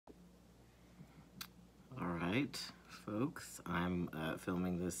right, folks, I'm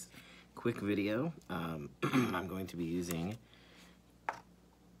filming this quick video. I'm going to be using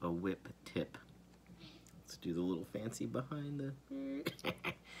a whip tip. Let's do the little fancy behind the...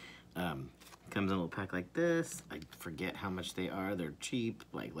 comes in a little pack like this. I forget how much they are. They're cheap,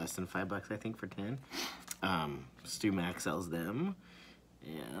 like less than $5 I think for 10. StewMac sells them,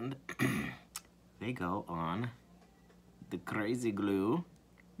 and they go on the crazy glue.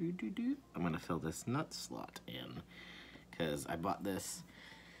 I'm gonna fill this nut slot in because I bought this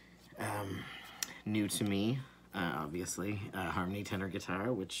new to me, obviously, Harmony tenor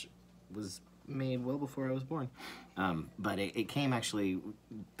guitar, which was made well before I was born. But it came actually,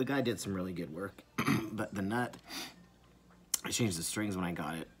 the guy did some really good work, but the nut, I changed the strings when I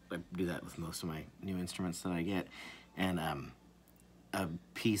got it. I do that with most of my new instruments that I get, and a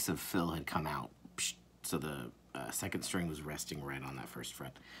piece of fill had come out, so the second string was resting right on that first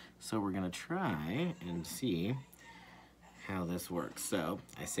fret. So we're gonna try and see how this works. So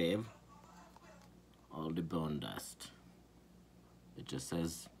I save all the bone dust. It just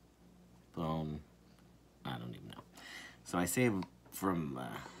says bone, I don't even know. So I save from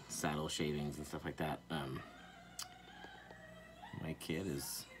saddle shavings and stuff like that. My kid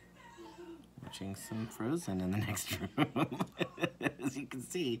is watching some Frozen in the next room. As you can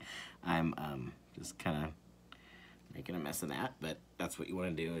see, I'm just kind of making a mess of that, but that's what you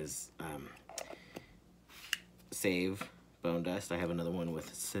want to do is save bone dust. I have another one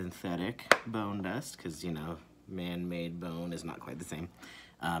with synthetic bone dust because, you know, man-made bone is not quite the same.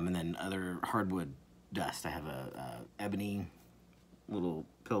 And then other hardwood dust. I have a ebony little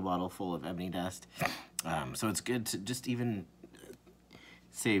pill bottle full of ebony dust. So it's good to just even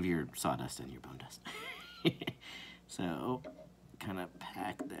save your sawdust and your bone dust. So kind of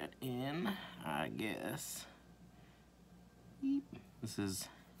pack that in, I guess. This is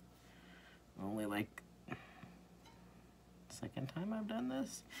only like second time I've done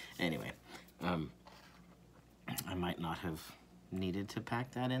this. Anyway, I might not have needed to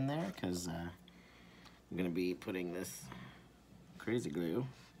pack that in there because I'm gonna be putting this crazy glue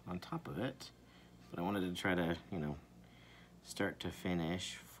on top of it, but I wanted to try to, you know, start to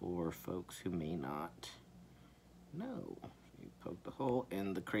finish for folks who may not know. You poke the hole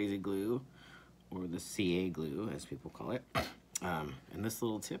in the crazy glue, or the CA glue as people call it, and this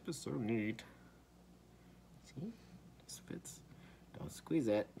little tip is so neat. See, this fits. Don't squeeze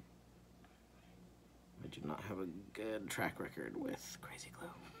it. I do not have a good track record with crazy glue.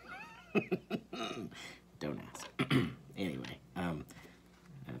 Don't ask. Anyway, I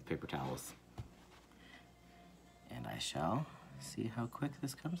have paper towels, and I shall see how quick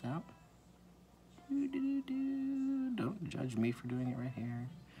this comes out. Don't judge me for doing it right here.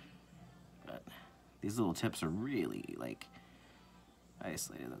 But these little tips are really, like,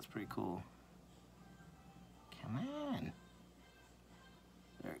 isolated. That's pretty cool. Come on.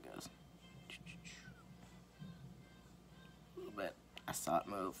 There it goes. A little bit. I saw it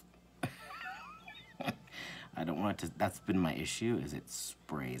move. I don't want it to, that's been my issue, is it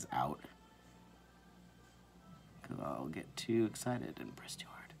sprays out. Because I'll get too excited and press too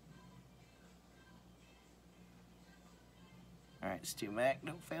hard. Alright, StewMac,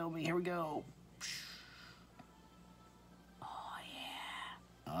 don't fail me. Here we go. Oh, yeah.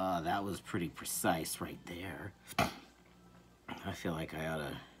 Oh, that was pretty precise right there. I feel like I ought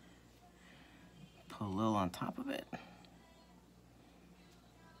to put a little on top of it.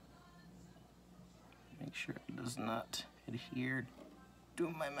 Make sure it does not adhere to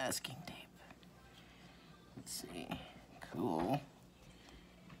my masking tape. Let's see. Cool.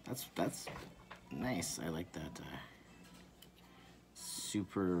 That's nice. I like that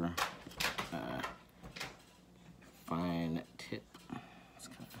super fine tip. It's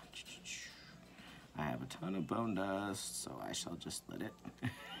kind of, I have a ton of bone dust, so I shall just let it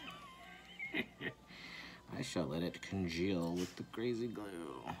I shall let it congeal with the crazy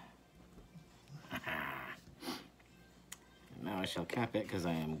glue. Now I shall cap it because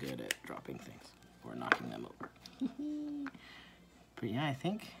I am good at dropping things or knocking them over. But yeah, I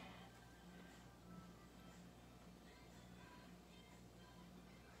think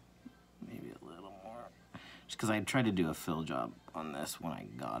maybe a little more. Just because I tried to do a fill job on this when I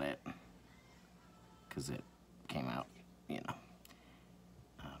got it, because it came out, you know.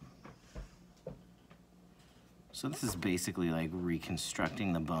 So this is basically like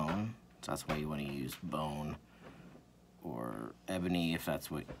reconstructing the bone. So that's why you want to use bone or ebony if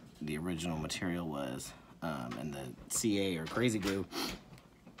that's what the original material was. And the CA or crazy glue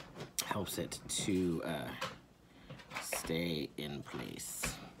helps it to stay in place.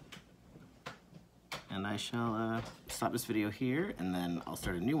 And I shall stop this video here, and then I'll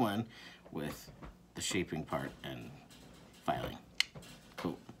start a new one with the the shaping part and filing.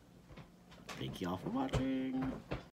 Cool. Thank you all for watching.